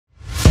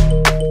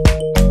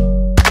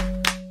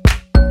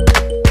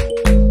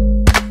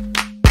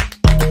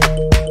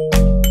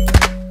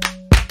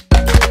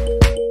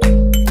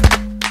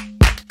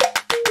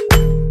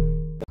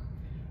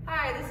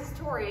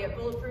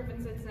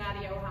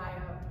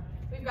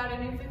got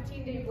a new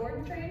 15-day board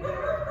and trainer.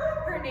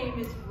 Her name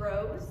is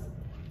Rose.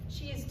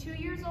 She is 2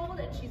 years old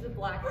and she's a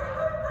black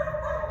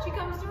lab. She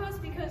comes to us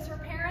because her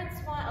parents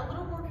want a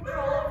little more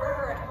control over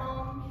her at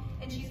home,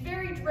 and she's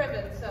very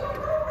driven, so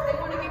they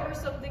want to give her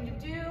something to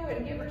do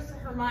and give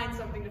her mind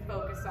something to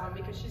focus on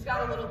because she's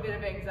got a little bit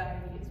of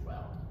anxiety as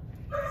well.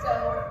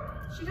 So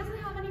she doesn't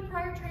have any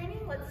prior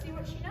training. Let's see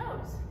what she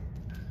knows.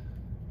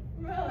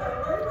 Rose,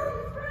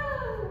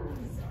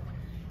 Rose.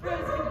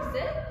 Rose, can you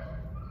sit?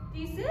 Do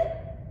you sit?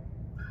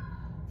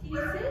 Do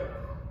you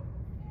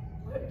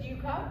sit? Do you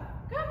come?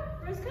 Come,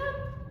 Rose, come.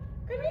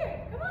 Come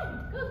here, come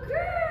on. Good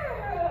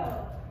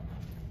girl.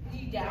 Do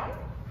you down?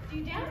 Do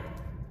you down?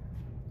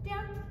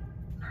 Down?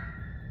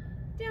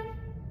 Down?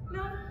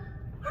 No?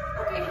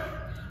 Okay.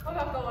 How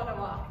about go on a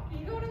walk? Can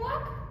you go on a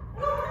walk?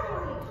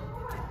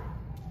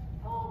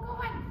 Oh, go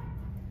on.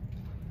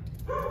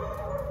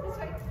 This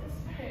way, this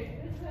way,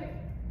 this way.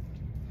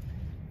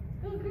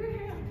 Good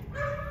girl.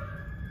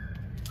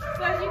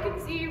 So as you can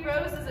see,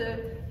 Rose is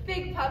a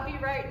big puppy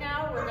right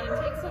now. We're going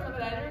to take some of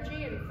that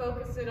energy and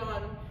focus it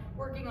on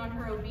working on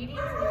her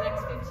obedience in the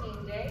next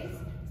 15 days.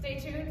 Stay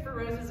tuned for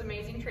Rose's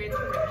amazing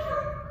transformation.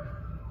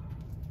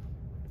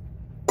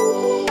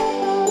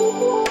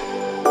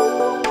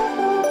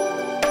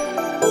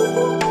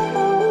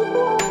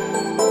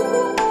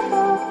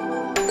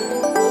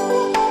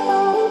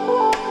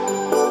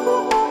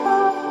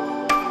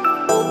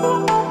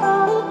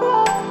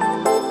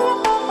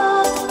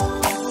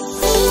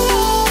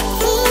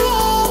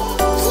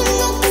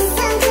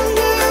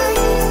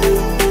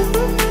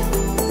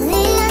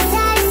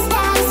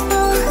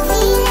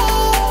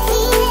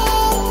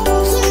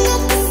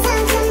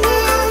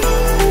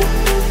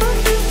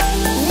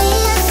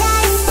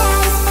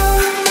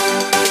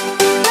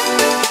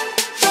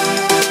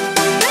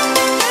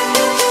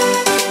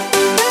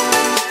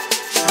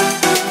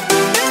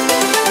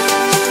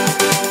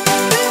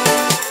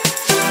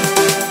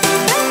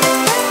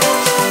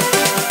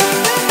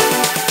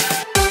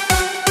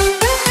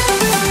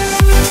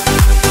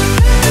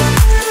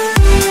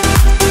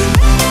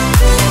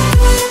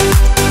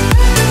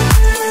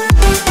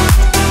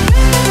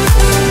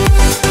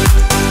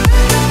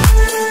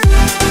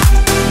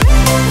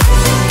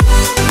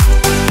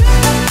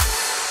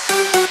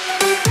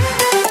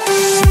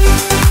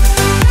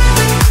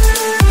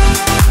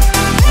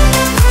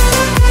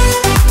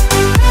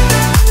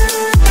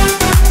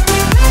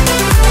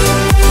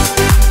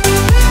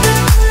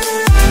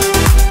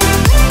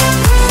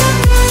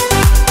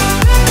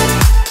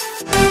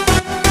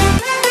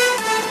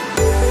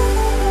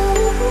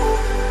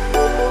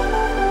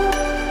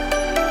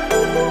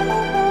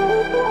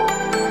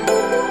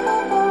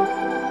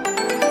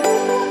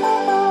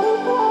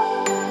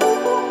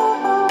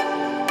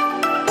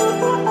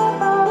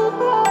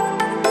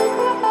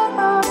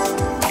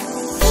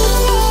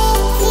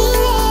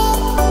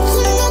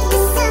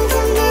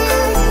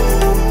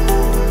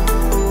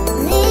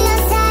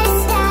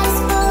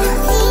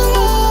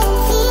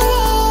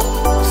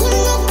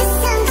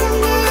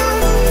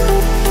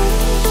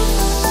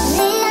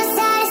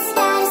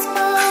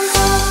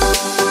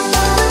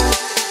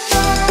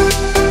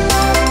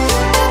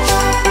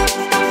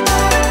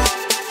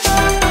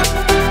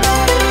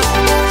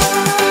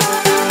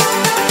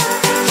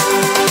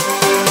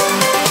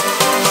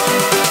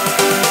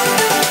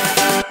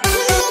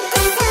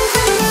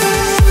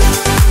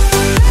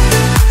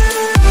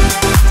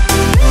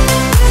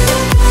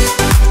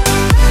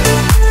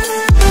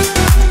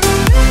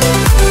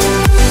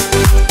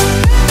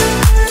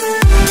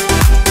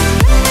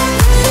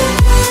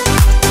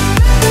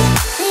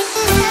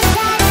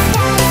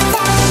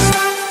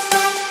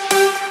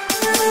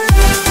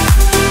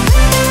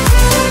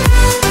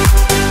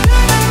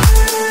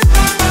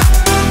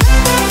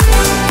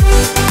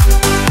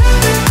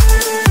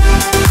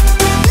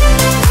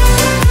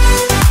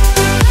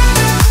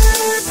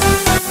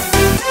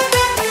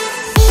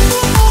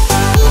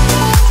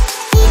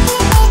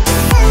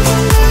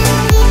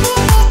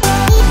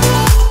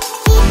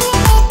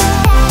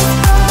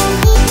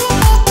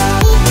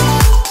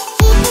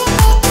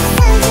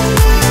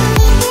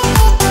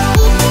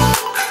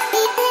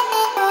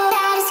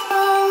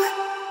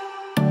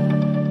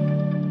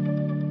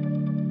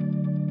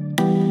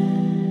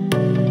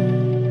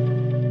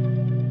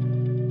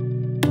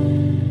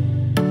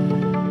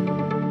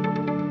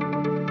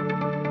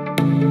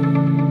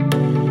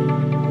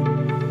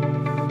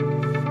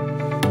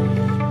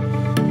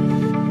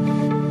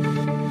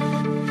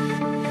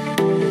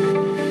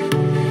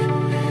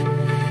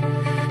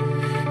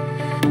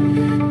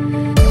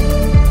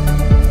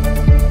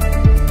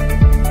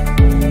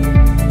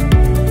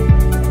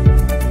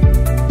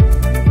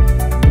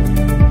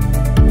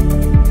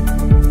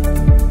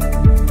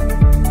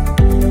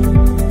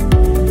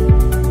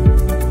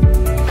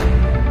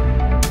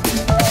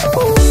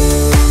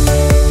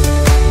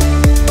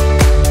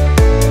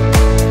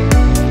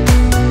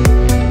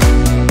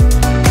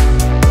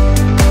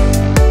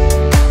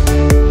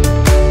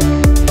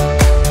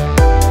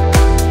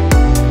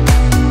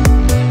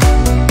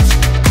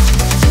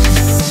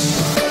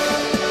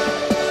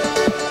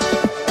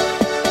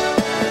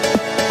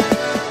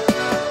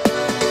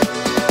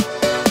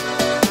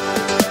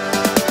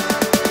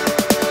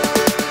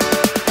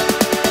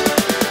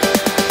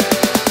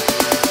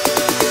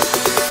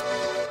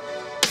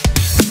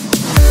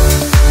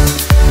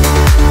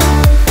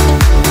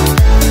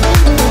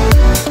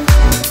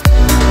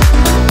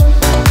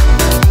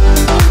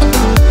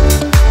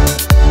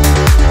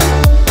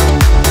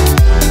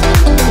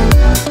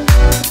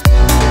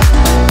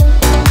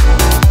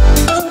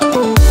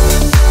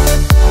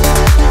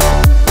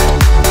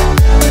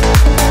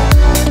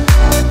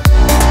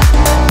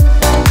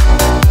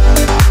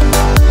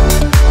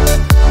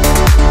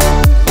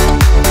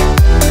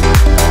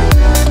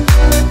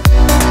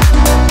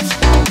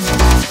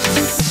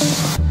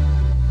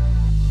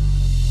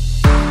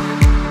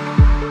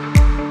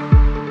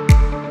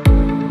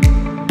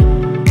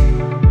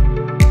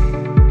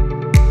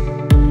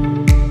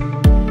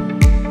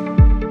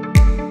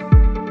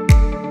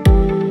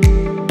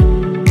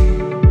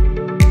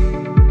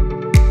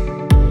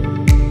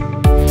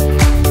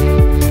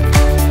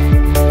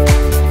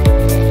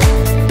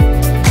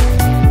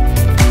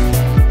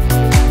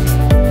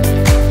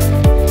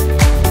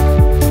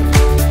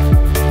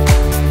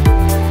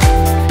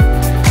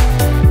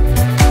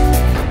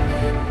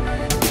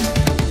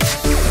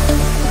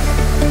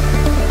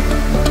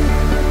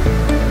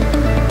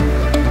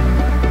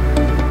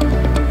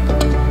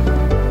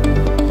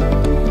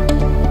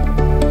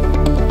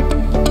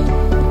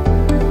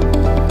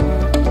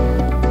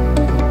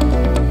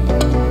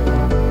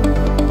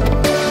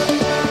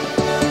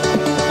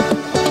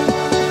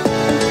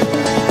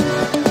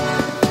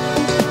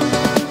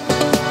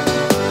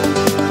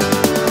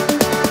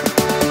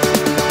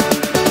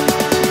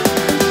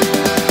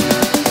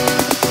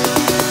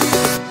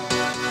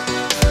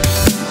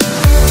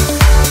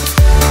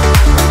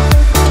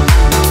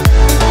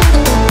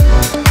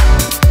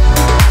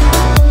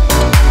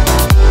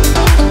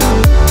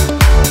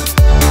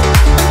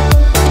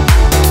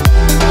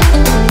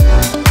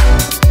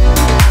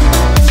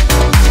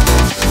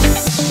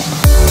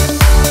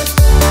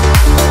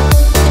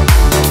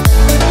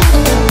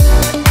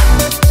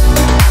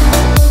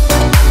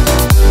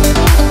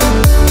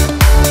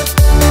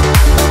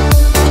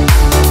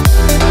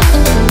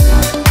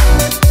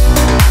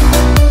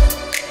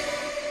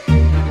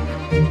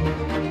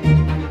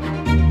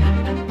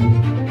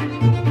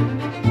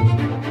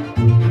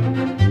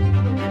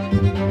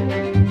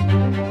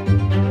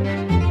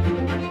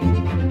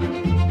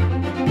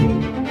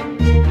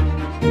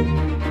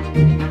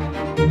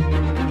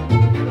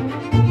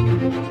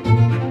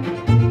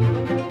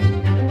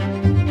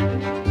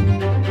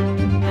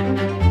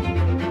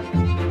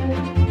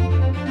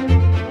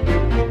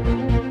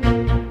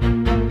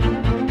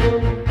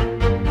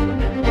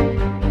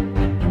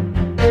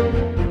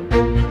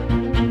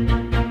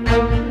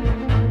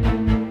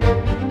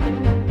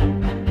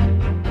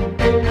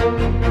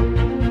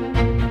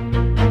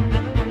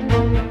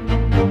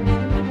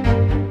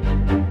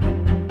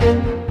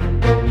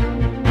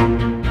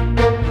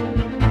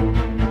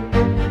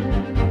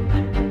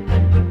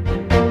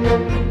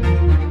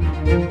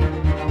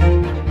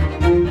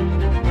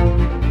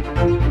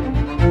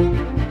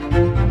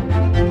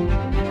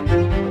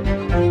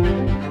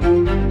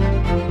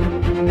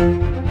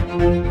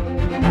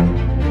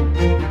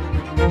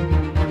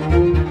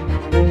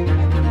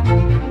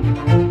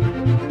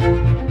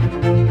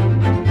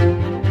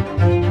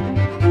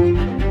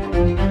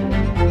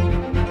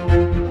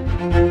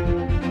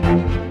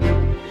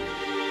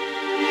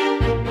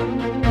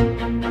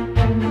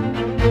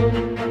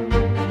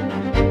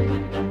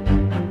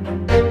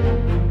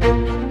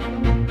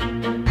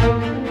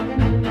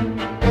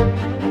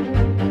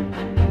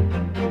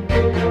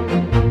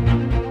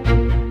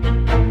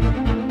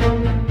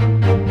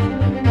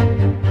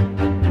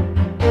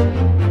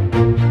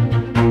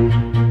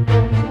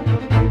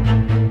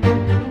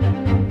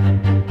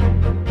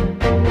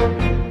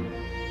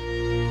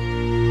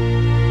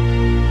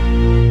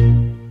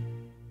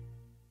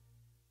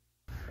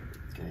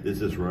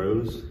 This is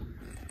Rose,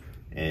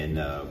 and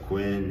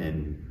Quinn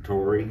and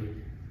Tori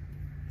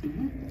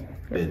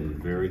been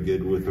very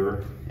good with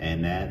her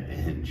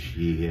and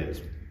she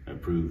has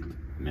improved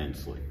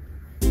immensely.